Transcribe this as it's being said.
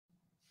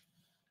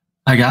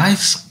Hi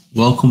guys,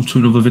 welcome to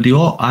another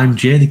video. I'm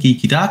Jay the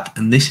Geeky Dad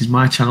and this is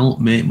my channel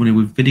Make Money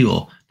with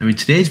Video. Now in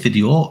today's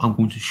video I'm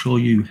going to show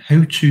you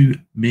how to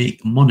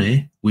make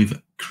money with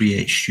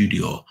Create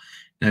Studio.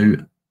 Now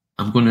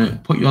I'm going to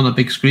put you on a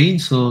big screen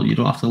so you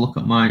don't have to look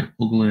at my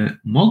ugly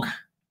mug.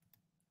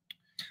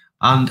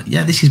 And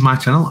yeah, this is my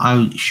channel. I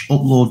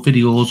upload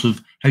videos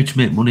of how to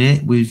make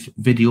money with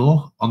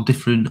video on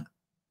different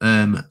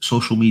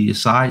social media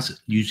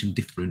sites using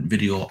different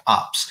video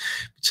apps.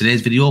 For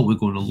today's video, we're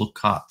going to look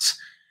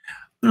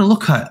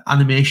at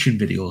animation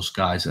videos,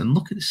 guys, and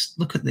look at this.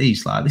 Look at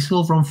these. Like this is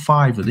over on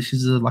Fiverr. This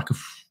is like a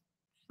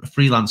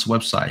freelance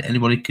website.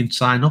 Anybody can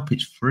sign up.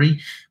 It's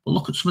free. But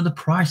look at some of the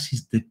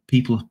prices that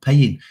people are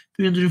paying.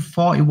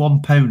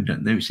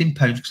 £341. Now it's in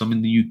pounds because I'm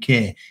in the UK.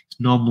 It's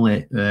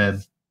normally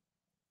it's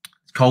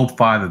called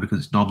Fiverr because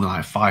it's normally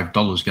like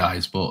 $5,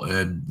 guys. But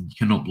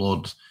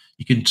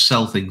you can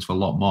sell things for a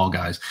lot more,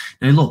 guys.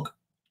 Now look,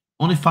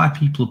 only 5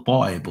 people have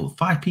bought it, but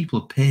 5 people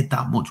have paid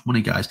that much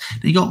money, guys.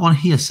 Now you got one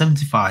here,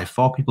 75.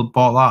 4 people have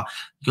bought that.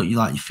 You got your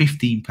like your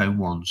 £15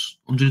 ones.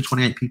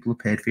 128 people have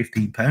paid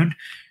 £15.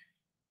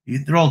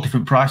 They're all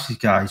different prices,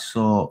 guys.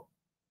 So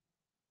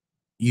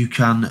you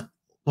can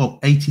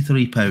look,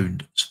 £83,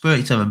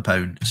 £37,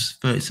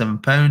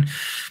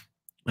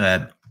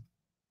 £37,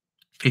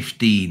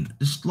 15.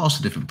 There's lots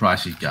of different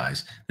prices,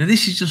 guys. Now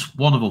this is just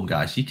one of them,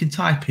 guys. You can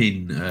type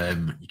in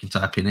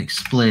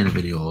explainer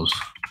videos.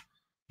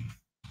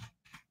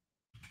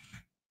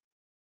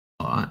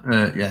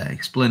 Yeah,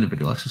 explainer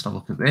video. Let's just have a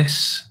look at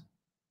this.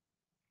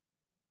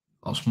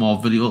 Lots more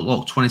video.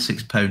 Look,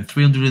 £26,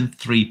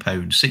 £303,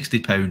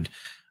 £60.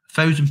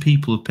 1,000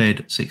 people have paid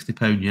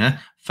 £60. Yeah,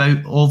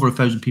 over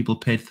 1,000 people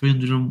have paid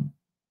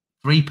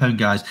 £303,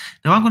 guys.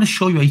 Now I'm going to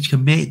show you how you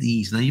can make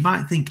these. Now you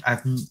might think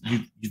you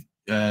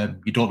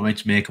don't know how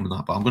to make them and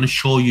that, but I'm going to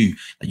show you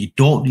that you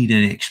don't need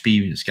any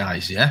experience,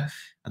 guys. Yeah,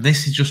 and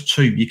this is just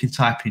 2. You can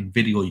type in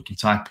video. You can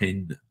type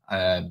in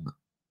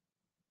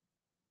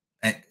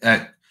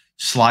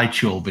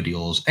slideshow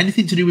videos,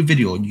 anything to do with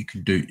video, and you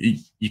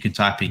can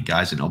type in,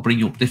 guys, and it'll bring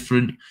you up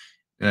different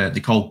they're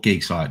called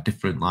gigs, like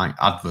different like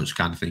adverts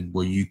kind of thing,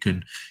 where you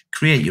can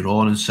create your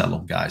own and sell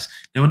them, guys.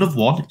 Now another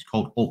one, it's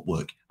called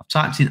Upwork. I've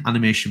typed in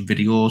animation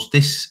videos.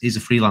 This is a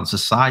freelancer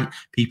site.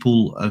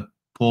 People are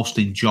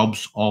posting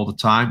jobs all the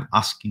time,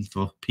 asking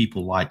for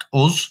people like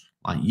us,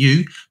 like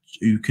you,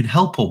 who can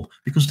help them,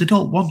 because they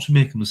don't want to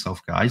make them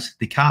themselves, guys.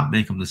 They can't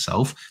make them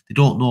themselves. They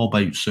don't know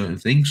about certain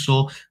things,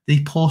 so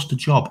they post a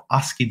job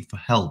asking for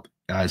help,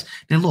 guys.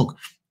 Now look,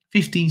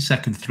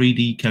 15-second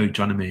 3D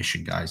character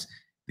animation, guys.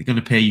 They're going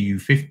to pay you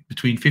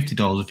between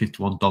 $50 and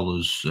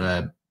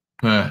 $51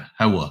 per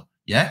hour.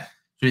 Yeah,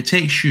 so it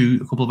takes you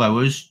a couple of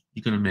hours.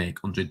 You're going to make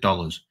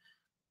 $100.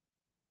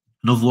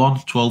 Another one,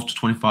 12 to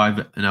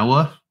 25 an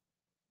hour.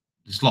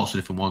 There's lots of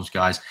different ones,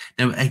 guys.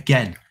 Now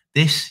again,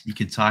 this you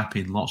can type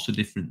in lots of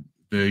different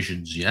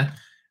versions. Yeah,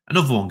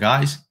 another one,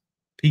 guys,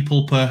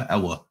 people per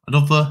hour.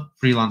 Another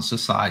freelancer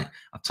site.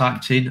 I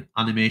typed in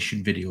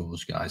animation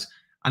videos, guys.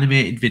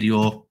 Animated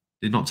video,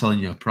 they're not telling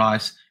you a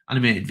price.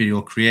 Animated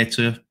video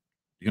creator,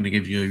 they're going to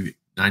give you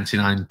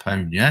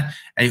 £99. Yeah,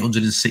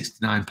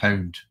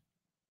 £869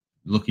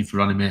 looking for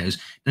animators.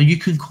 Now you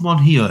can come on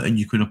here and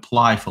you can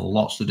apply for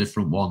lots of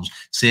different ones.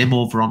 Same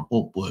over on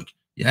Upwork.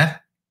 Yeah,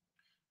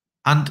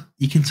 and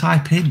you can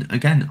type in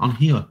again on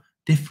here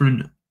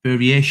different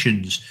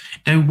variations.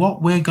 Now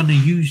what we're going to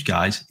use,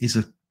 guys, is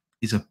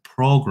a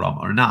program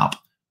or an app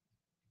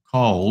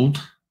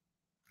called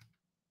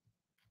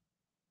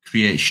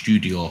Create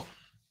Studio.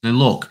 Now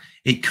look,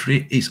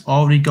 it's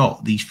already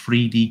got these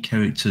 3D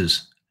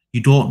characters.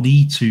 You don't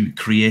need to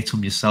create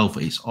them yourself.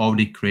 It's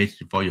already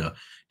created for you.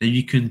 Now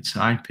you can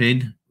type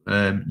in,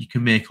 you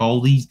can make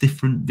all these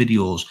different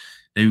videos.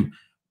 Now,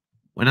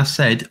 when I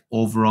said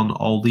over on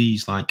all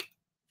these like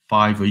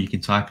Fiverr, you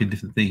can type in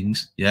different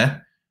things, yeah,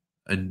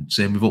 and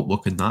same with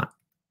Upwork and that,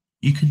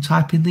 you can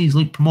type in these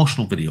like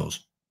promotional videos,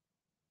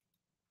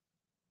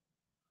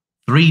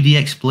 3D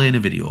explainer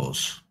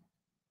videos.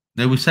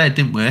 Now we said,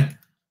 didn't we,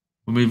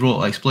 when we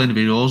wrote explainer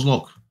videos,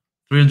 look,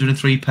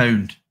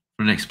 £303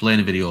 for an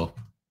explainer video.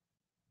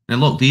 Now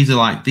look, these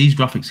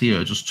graphics here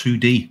are just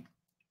 2D.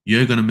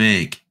 You're going to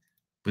make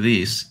with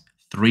these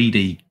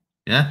 3D,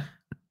 yeah.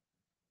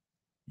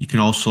 You can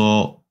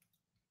also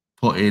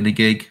put in a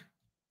gig,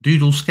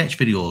 doodle sketch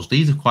videos.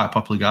 These are quite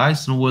popular,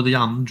 guys. You know where the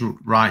hand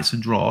writes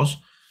and draws.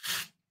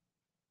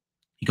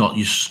 You got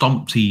your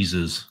stomp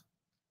teasers.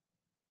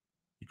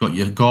 You've got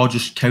your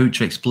gorgeous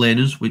character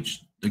explainers,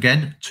 which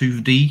again,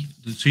 2D.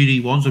 The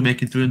 2D ones are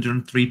making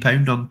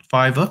 £303 on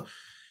Fiverr.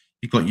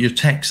 You've got your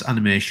text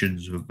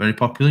animations, very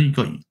popular. You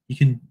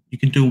can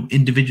do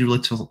individually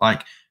to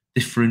like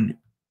different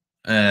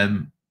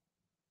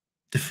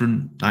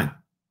like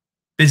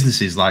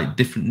businesses, like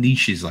different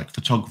niches, like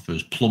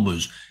photographers,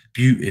 plumbers,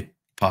 beauty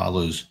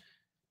parlors,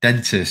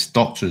 dentists,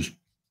 doctors.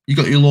 You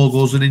got your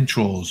logos and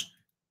intros.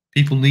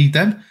 People need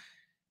them.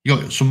 You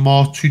got some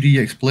more 2D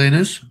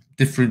explainers,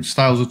 different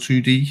styles of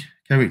 2D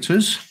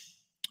characters.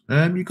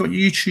 You've got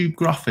your YouTube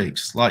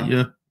graphics, like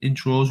your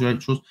intros, your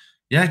outros.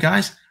 Yeah,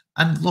 guys,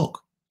 And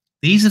look,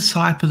 these are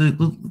type of they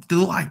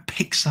look like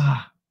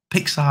Pixar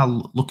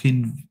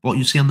looking what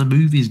you see on the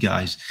movies,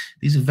 guys.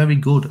 These are very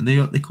good, and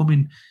they come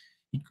in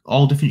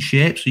all different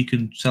shapes. So you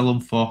can sell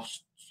them for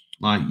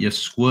like your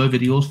square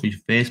videos for your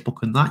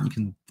Facebook and that. You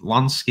can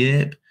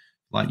landscape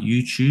like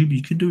YouTube.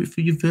 You can do it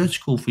for your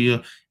vertical for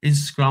your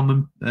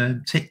Instagram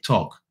and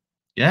TikTok.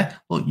 Yeah,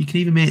 look, you can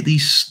even make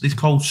these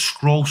called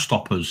scroll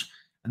stoppers,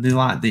 and they're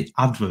like the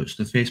adverts,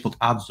 the Facebook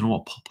ads, and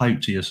what pop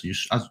out to you. So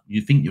as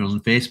you think you're on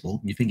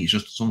Facebook, you think it's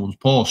just someone's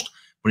post,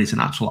 but it's an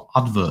actual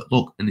advert.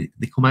 Look, and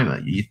they come out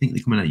at you. You think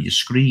they're coming out your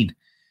screen.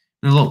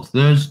 Now look,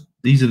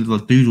 these are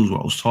the doodles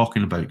what I was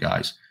talking about,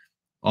 guys.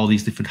 All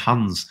these different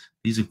hands.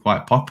 These are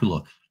quite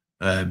popular.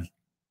 I'm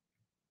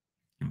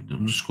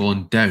just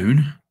scrolling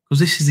down because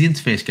this is the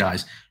interface,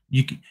 guys.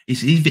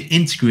 It's even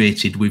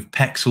integrated with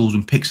Pexels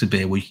and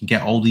Pixabay, where you can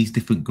get all these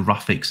different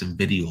graphics and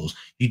videos.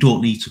 You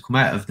don't need to come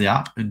out of the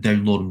app and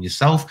download them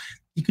yourself.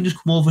 You can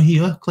just come over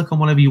here, click on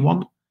whatever you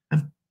want,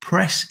 and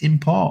press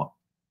import.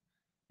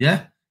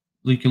 Yeah,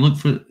 you can look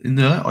for it in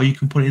there, or you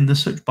can put it in the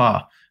search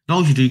bar. And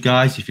all you do,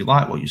 guys, if you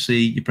like what you see,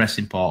 you press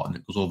import, and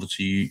it goes over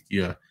to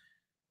your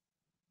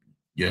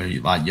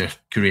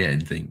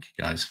creating thing,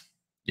 guys.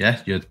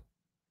 Yeah, your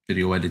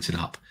video editing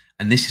app.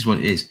 And this is what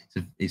it is.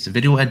 It's a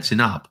video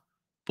editing app,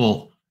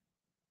 but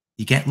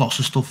you get lots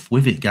of stuff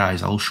with it,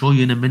 guys. I'll show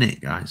you in a minute,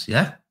 guys.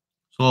 Yeah.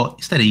 So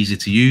it's dead easy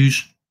to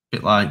use, a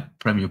bit like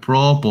Premiere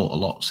Pro, but a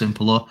lot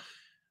simpler.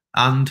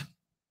 And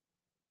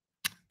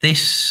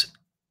this,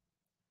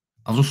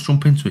 I'll just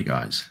jump into it,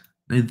 guys.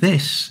 Now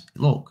this,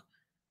 look,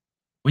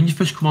 when you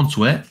first come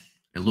onto it,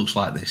 it looks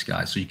like this,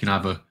 guys. So you can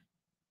either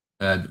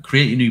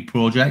create a new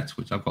project,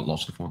 which I've got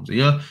lots of ones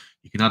here.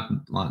 You can add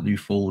like new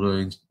folder,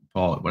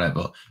 import,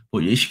 whatever.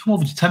 But if you come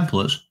over to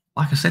templates,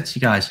 like I said to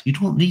you guys, you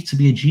don't need to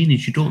be a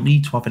genius. You don't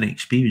need to have any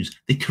experience.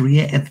 They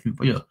create everything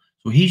for you.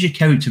 So here's your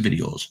character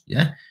videos.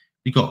 Yeah,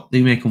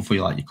 they make them for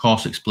you, like your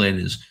course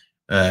explainers,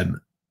 get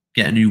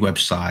a new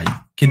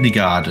website,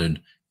 kindergarten,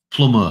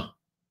 plumber,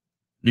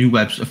 new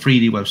a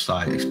 3D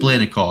website,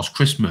 explain a course,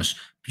 Christmas,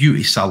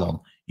 beauty salon.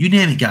 You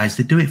name it, guys.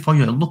 They do it for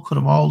you. And look at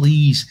them, all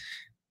these.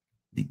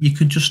 You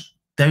can just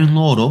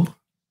download them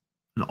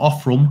and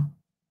offer them,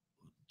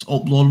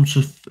 upload them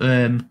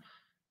to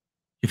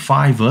your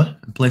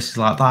Fiverr and places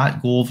like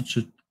that. Go over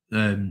to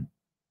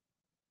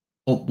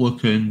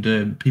Upwork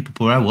and People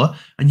Per Hour,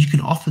 and you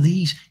can offer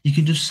these. You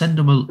can just send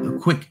them a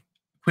quick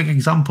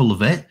example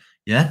of it,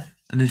 yeah.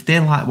 And if they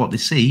like what they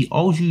see,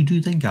 all you do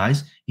then,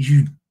 guys, is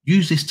you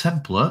use this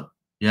template,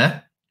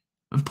 yeah,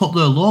 and put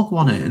their logo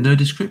on it and their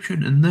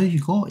description, and there you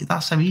go.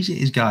 That's how easy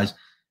it is, guys.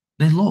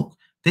 Then look,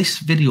 this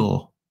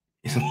video.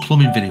 It's a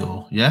plumbing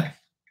video, yeah?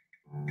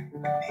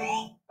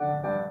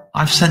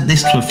 I've sent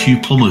this to a few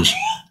plumbers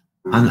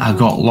and I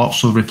got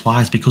lots of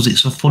replies because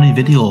it's a funny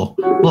video.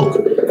 Look,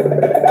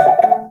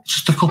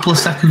 just a couple of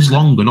seconds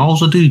long, and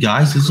all I do,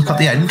 guys, is look at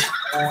the end.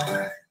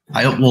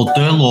 I upload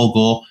their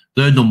logo,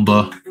 their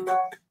number,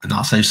 and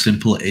that's how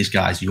simple it is,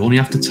 guys. You only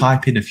have to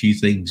type in a few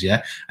things,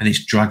 yeah? And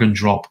it's drag and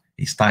drop.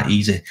 It's that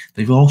easy.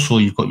 You've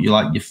got your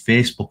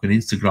Facebook and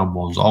Instagram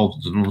ones, all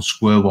the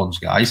square ones,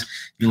 guys.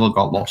 You've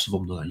got lots of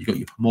them there. You've got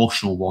your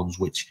promotional ones,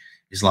 which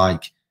is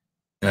like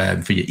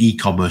for your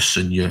e-commerce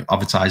and your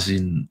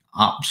advertising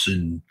apps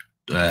and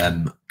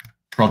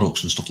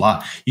products and stuff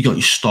like that. You got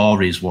your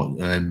stories, what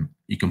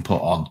you can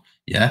put on,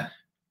 yeah.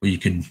 Where you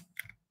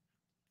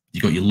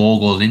got your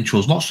logos and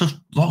intros, lots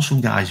of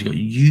them, guys. You got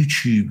your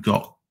YouTube, you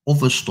got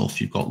other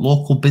stuff. You've got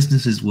local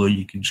businesses where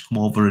you can just come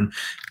over and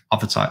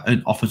advertise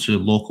and offer to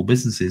local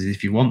businesses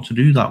if you want to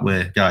do that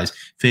way, guys.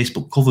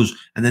 Facebook covers,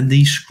 and then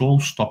these scroll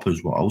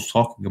stoppers, what I was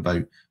talking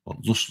about,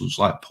 what just looks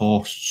like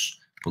posts.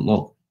 But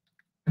look,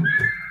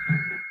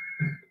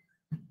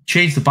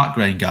 change the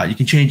background, guys. You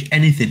can change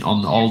anything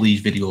on all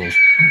these videos.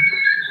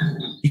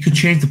 You could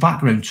change the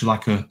background to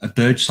like a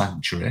bird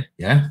sanctuary,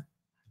 yeah,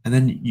 and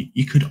then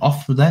you could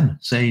offer them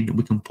saying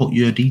we can put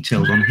your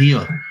details on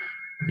here,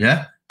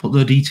 yeah. Put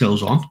their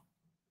details on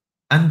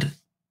and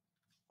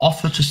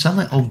offer to sell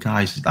it on,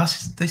 guys. That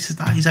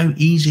is how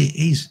easy it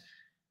is.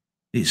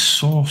 It's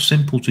so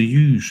simple to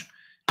use.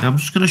 Now I'm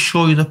just going to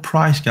show you the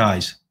price,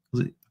 guys.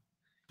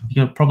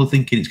 You're probably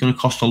thinking it's going to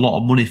cost a lot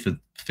of money for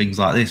things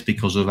like this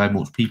because of how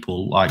much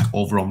people like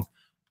over on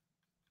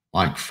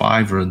like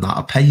Fiverr and that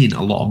are paying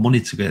a lot of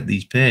money to get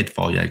these paid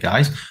for you,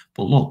 guys.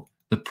 But look,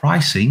 the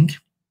pricing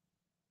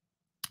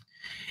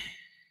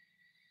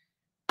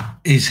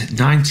is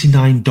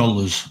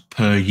 $99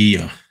 per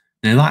year.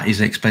 Now that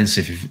is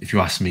expensive if you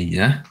ask me,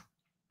 yeah?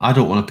 I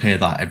don't want to pay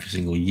that every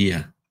single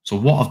year. So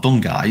what I've done,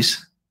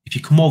 guys, if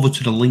you come over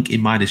to the link in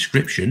my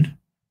description,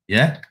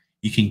 yeah,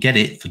 you can get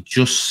it for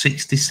just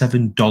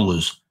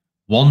 $67,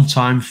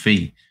 one-time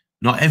fee.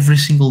 Not every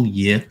single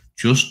year,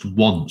 just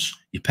once.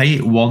 You pay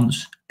it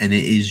once and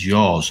it is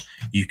yours.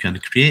 You can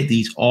create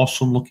these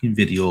awesome looking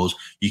videos.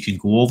 You can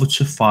go over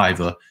to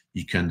Fiverr.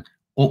 You can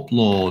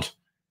upload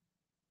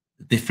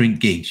different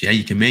gigs, yeah.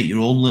 You can make your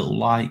own little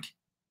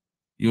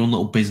your own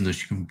little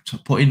business. You can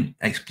put in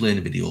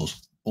explainer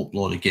videos,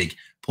 upload a gig,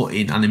 put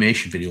in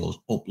animation videos,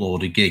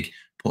 upload a gig,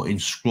 put in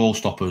scroll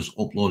stoppers,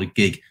 upload a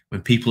gig.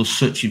 When people are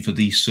searching for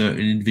these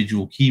certain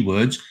individual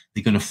keywords,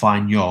 they're going to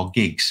find your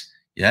gigs,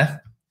 yeah?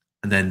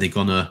 And then they're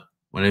going to,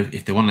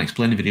 if they want to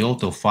explain a video,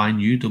 they'll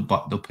find you,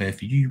 they'll pay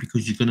for you,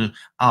 because you're going to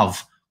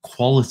have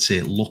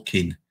quality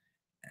looking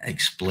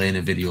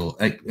explainer video,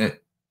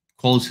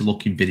 quality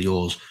looking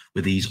videos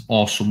with these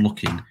awesome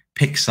looking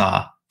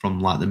Pixar from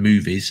like the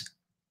movies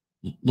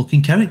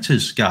looking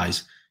characters,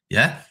 guys,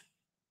 yeah?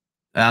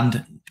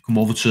 And come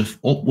over to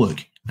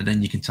Upwork, and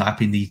then you can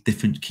type in these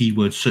different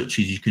keyword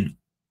searches. You can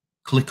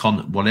click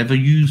on whatever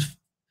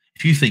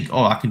if you think,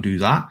 oh, I can do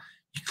that,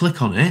 you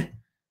click on it,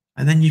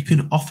 and then you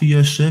can offer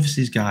your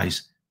services,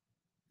 guys.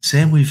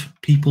 Same with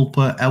people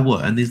per hour,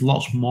 and there's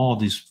lots more.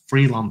 There's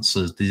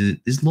freelancers,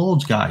 there's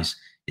loads, guys,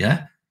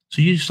 yeah?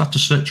 So you just have to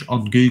search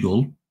on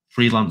Google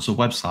freelancer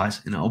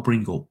websites, and it'll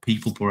bring up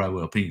people per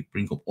hour, it'll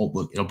bring up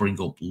Upwork, it'll bring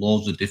up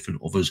loads of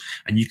different others,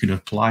 and you can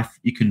apply,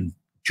 you can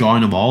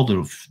join them all.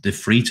 They're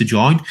free to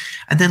join.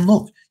 And then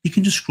look, you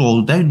can just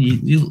scroll down.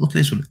 You look at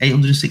this one,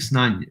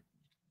 869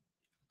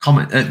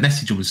 comment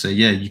message them and say,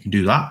 yeah, you can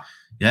do that.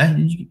 Yeah,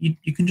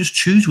 you can just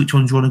choose which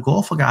ones you want to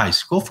go for,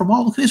 guys. Go from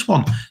all. Look at this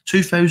one,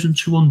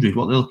 2,200.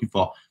 What they're looking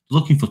for? They're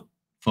looking for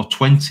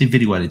 20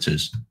 video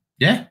editors.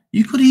 Yeah,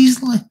 you could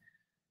easily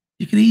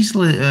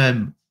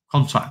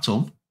contact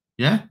them.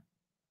 Yeah,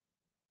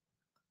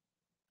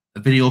 a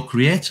video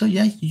creator.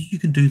 Yeah, you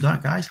can do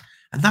that, guys.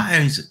 And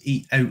that is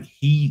how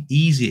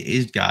easy it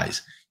is,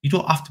 guys. You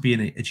don't have to be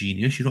a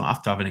genius. You don't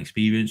have to have an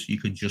experience.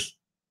 You can just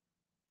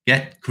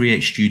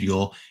Create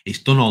Studio. It's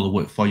done all the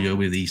work for you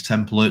with these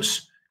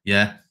templates.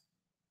 Yeah,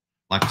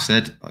 like I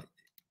said,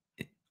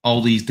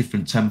 all these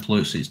different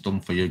templates, it's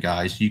done for you,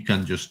 guys. You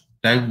can just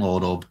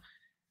download them,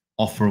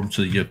 offer them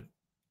to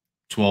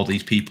all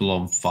these people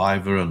on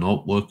Fiverr and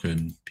Upwork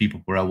and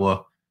People Per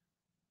Hour,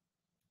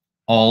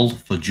 all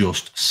for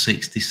just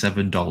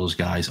 $67,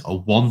 guys. A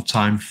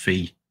one-time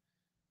fee.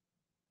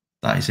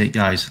 That is it,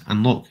 guys.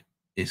 And look,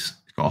 it's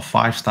got a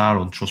 5-star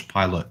on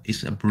Trustpilot.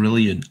 It's a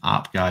brilliant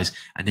app, guys.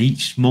 And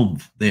each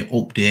month they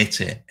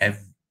update it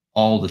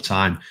all the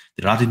time.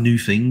 They're adding new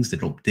things. They're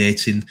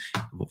updating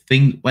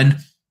things. When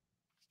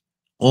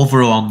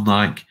over on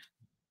like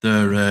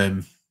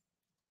their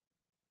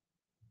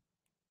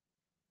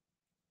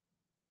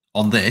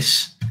on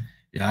this,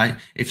 yeah,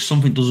 if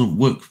something doesn't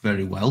work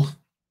very well,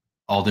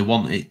 or they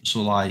want it,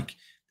 so like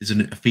there's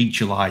a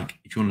feature like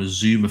if you want a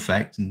zoom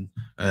effect and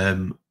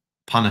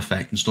pan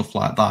effect and stuff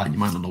like that, you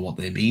might not know what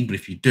they mean, but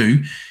if you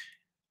do,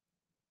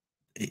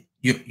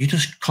 you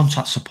just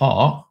contact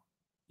support,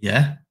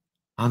 yeah,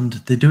 and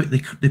they do it.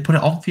 They put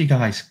it on for you,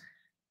 guys.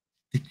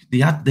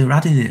 They're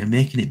adding it and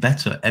making it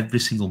better every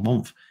single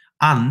month.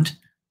 And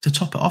to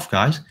top it off,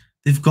 guys,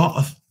 they've got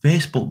a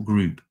Facebook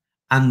group,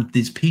 and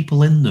there's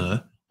people in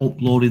there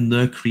uploading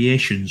their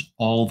creations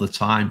all the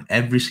time.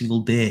 Every single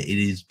day it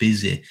is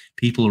busy.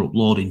 People are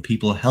uploading,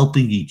 people are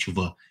helping each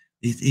other.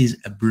 It is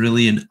a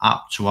brilliant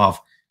app to have.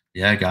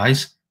 Yeah,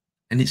 guys.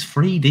 And it's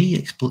 3D.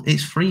 It's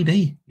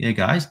 3D. Yeah,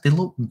 guys. They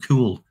look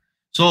cool.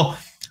 So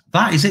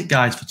that is it,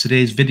 guys, for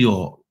today's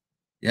video.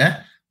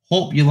 Yeah.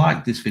 Hope you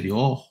liked this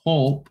video.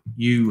 Hope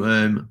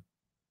you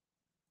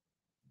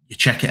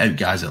check it out,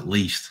 guys. At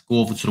least go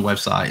over to the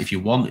website if you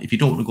want. If you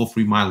don't want to go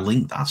through my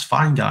link, that's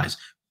fine, guys.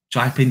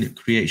 Type in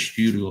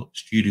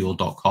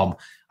createstudio.com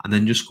and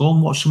then just go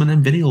and watch some of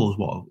them videos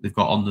what they've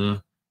got on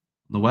the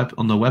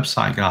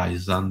website,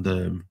 guys, and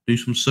do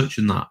some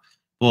searching that.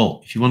 But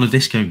if you want a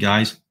discount,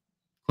 guys,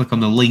 click on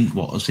the link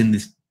what's in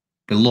this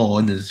below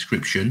in the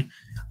description,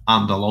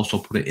 and I'll also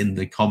put it in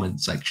the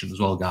comment section as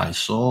well, guys.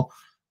 So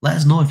let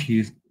us know if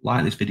you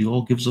like this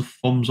video. Give us a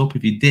thumbs up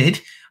if you did.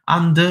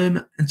 And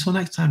until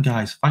next time,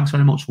 guys, thanks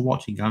very much for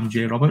watching. I'm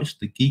Jay Roberts,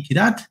 the Geeky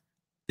Dad.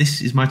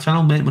 This is my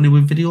channel, Make Money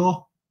With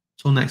Video.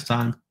 Till next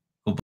time.